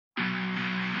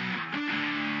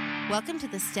Welcome to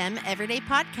the STEM Everyday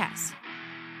Podcast,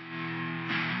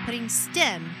 putting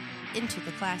STEM into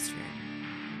the classroom.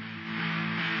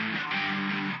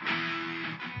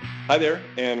 Hi there,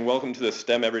 and welcome to the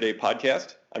STEM Everyday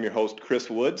Podcast. I'm your host, Chris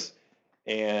Woods,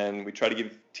 and we try to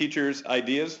give teachers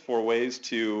ideas for ways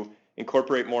to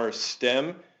incorporate more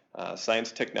STEM,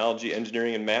 science, technology,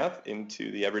 engineering, and math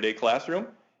into the everyday classroom.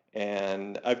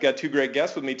 And I've got two great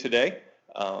guests with me today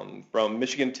from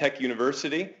Michigan Tech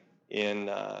University in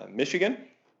Michigan,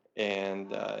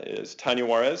 and is Tanya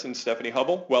Juarez and Stephanie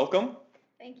Hubble. Welcome.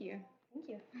 Thank you. Thank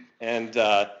you. And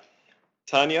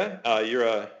Tanya, you're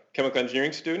a chemical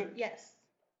engineering student? Yes.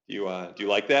 Do you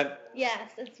like that?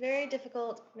 Yes, it's a very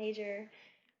difficult major,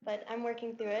 but I'm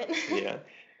working through it. Yeah.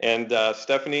 And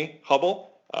Stephanie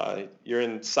Hubble, you're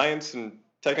in science and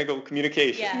technical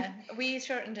communication. Yeah, we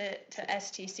shortened it to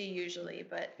STC usually,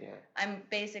 but Yeah. I'm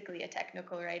basically a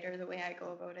technical writer the way I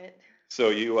go about it. So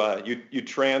you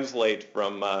translate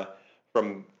from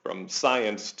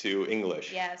science to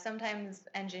English. Yeah, sometimes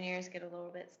engineers get a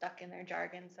little bit stuck in their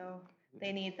jargon, so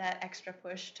they need that extra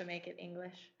push to make it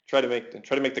English. Try to make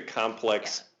the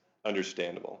complex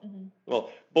understandable. Mm-hmm.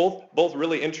 Well, both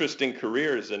really interesting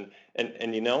careers, and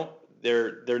you know,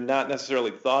 they're not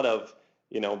necessarily thought of,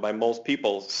 you know, by most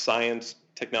people, science,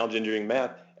 technology, engineering,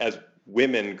 math, as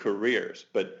women careers.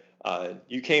 But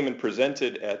you came and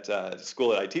presented at the school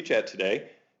that I teach at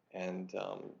today, and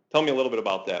tell me a little bit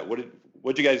about that. What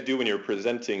did you guys do when you were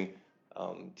presenting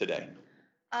today?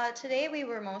 Today we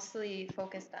were mostly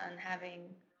focused on having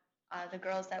the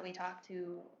girls that we talked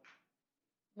to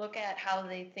look at how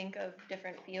they think of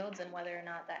different fields and whether or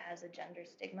not that has a gender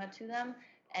stigma to them,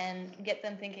 and get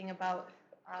them thinking about,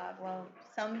 well,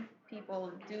 some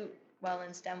people do well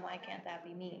in STEM, why can't that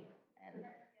be me? And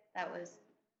that was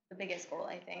the biggest goal,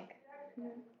 I think.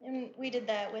 And we did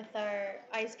that with our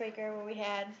icebreaker where we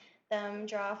had them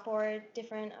draw 4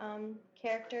 different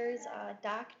characters,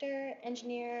 doctor,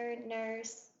 engineer,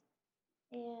 nurse,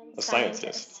 and A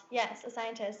scientist. Yes, a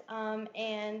scientist.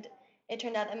 And it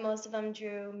turned out that most of them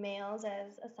drew males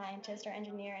as a scientist or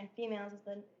engineer and females as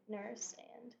the nurse.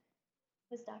 And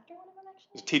was doctor one of them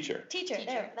actually? Teacher. Teacher.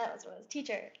 There, that was what it was.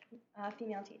 Teacher,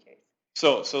 female teachers.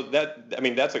 So that, I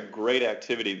mean, that's a great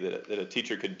activity that a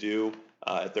teacher could do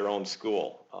at their own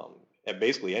school, at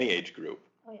basically any age group.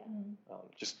 Oh yeah.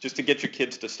 Just to get your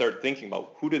kids to start thinking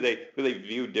about who do they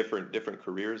view different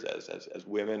careers as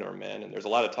women or men, and there's a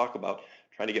lot of talk about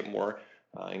trying to get more,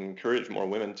 encourage more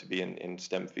women to be in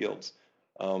STEM fields.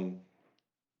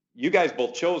 You guys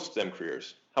both chose STEM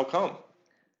careers. How come?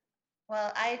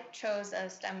 Well, I chose a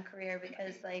STEM career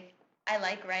because, like, I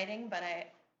like writing, but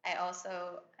I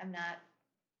also am not,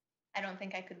 I don't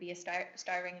think I could be a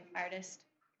starving artist.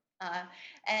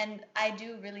 And I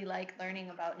do really like learning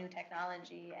about new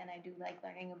technology, and I do like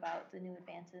learning about the new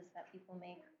advances that people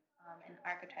make in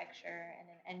architecture and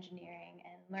in engineering,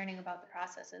 and learning about the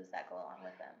processes that go along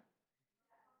with them.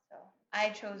 So I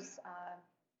chose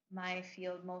my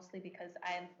field mostly because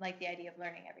I like the idea of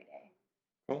learning every day.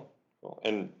 Cool.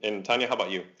 And Tanya, how about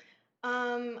you?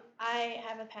 I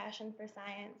have a passion for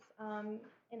science.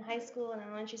 In high school and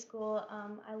elementary school,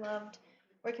 I loved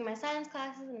working my science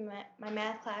classes and my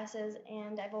math classes,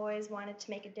 and I've always wanted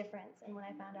to make a difference. And when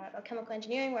I found out about chemical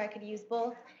engineering, where I could use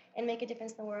both and make a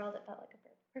difference in the world, it felt like a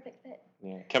perfect fit.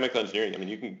 Yeah, chemical engineering. I mean,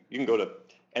 you can go to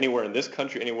anywhere in this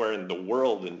country, anywhere in the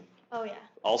world, and oh yeah,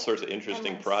 all sorts of interesting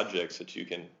endless projects that you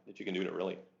can do to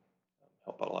really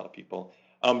help out a lot of people.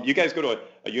 You guys go to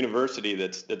a university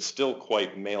that's still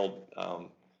quite male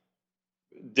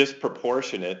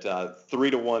disproportionate,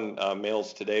 3-to-1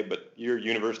 males today, but your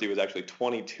university was actually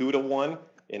 22-to-1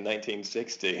 in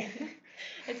 1960.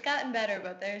 It's gotten better,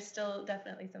 but there's still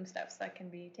definitely some steps that can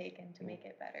be taken to make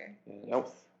it better. Now,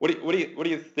 what do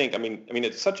you think? I mean,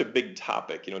 it's such a big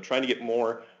topic, you know, trying to get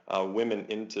more women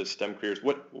into STEM careers.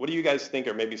 What do you guys think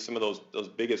are maybe some of those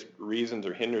biggest reasons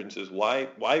or hindrances why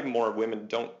more women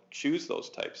don't choose those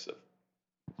types of?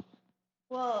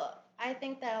 Well, I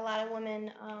think that a lot of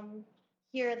women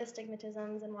hear the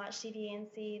stigmatisms and watch TV and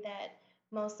see that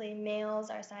mostly males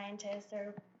are scientists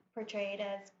or portrayed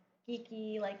as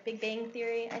geeky, like Big Bang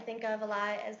Theory. I think of a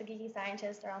lot as the geeky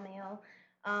scientists are all male.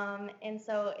 And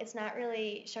so it's not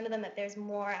really shown to them that there's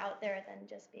more out there than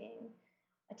just being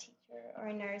a teacher or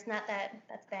a nurse. Not that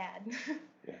that's bad.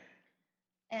 Yeah.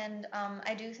 And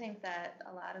I do think that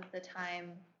a lot of the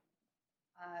time,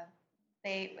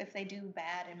 if they do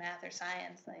bad in math or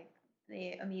science, like,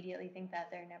 they immediately think that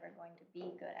they're never going to be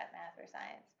good at math or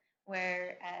science.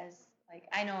 Whereas, like,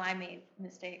 I know I made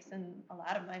mistakes in a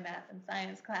lot of my math and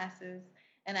science classes,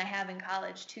 and I have in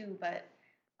college too, but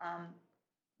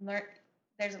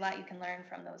there's a lot you can learn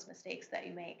from those mistakes that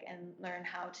you make and learn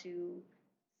how to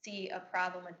see a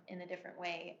problem in a different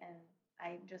way. And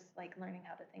I just like learning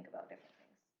how to think about different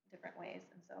things, different ways.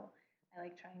 And so I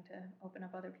like trying to open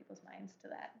up other people's minds to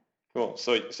that. Cool.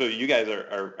 So you guys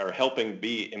are helping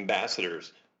be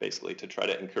ambassadors, basically, to try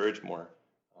to encourage more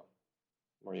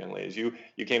young ladies. You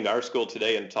came to our school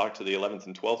today and talked to the 11th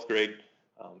and 12th grade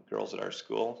girls at our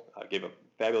school. Gave a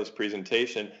fabulous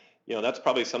presentation. That's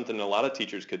probably something a lot of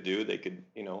teachers could do. They could,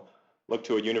 look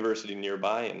to a university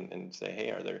nearby and say,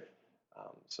 hey, are there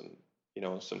some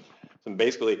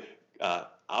basically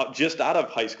just out of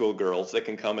high school girls that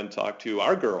can come and talk to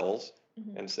our girls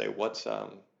and say, what's,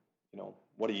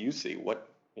 what do you see? What,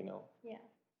 Yeah.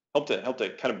 help to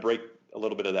kind of break a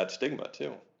little bit of that stigma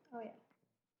too. Oh yeah.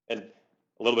 And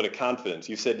a little bit of confidence.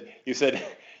 You said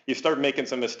you start making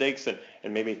some mistakes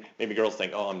and maybe girls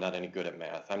think, oh, I'm not any good at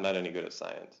math. I'm not any good at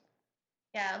science.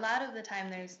 Yeah, a lot of the time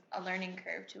there's a learning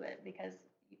curve to it because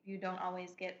you don't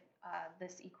always get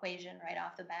this equation right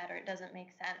off the bat, or it doesn't make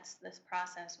sense, this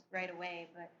process right away.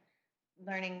 But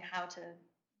learning how to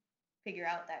figure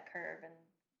out that curve and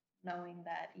knowing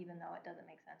that even though it doesn't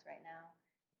make sense right now,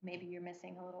 maybe you're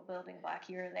missing a little building block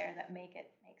here or there that make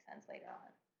it make sense later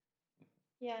on.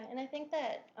 Yeah, and I think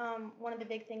that one of the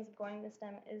big things of going to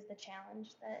STEM is the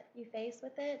challenge that you face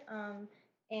with it.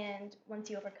 And once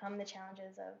you overcome the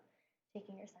challenges of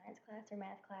taking your science class or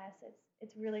math class,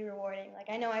 it's really rewarding.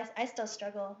 Like I know I still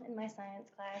struggle in my science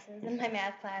classes and my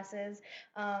math classes,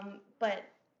 but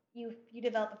you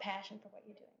develop a passion for what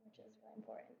you're doing, which is really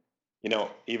important.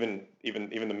 Even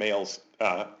the males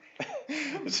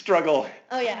struggle.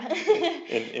 Oh yeah.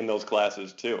 in those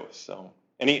classes too. So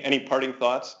any parting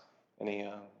thoughts?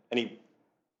 Any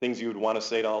things you would want to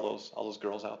say to all those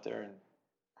girls out there?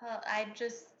 I'd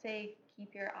just say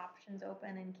keep your options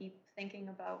open and keep thinking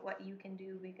about what you can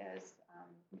do, because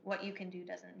what you can do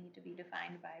doesn't need to be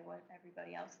defined by what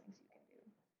everybody else thinks you can do.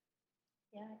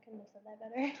 Yeah, I couldn't have said that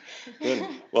better. Good.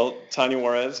 Well, Tanya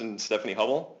Juarez and Stephanie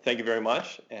Hubble, thank you very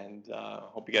much, and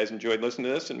hope you guys enjoyed listening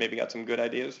to this and maybe got some good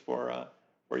ideas for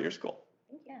your school.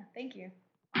 Yeah, thank you.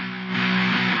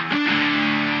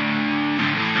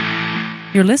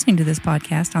 You're listening to this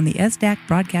podcast on the SDAC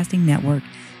Broadcasting Network.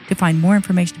 To find more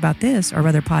information about this or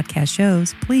other podcast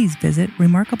shows, please visit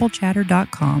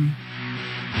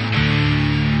remarkablechatter.com.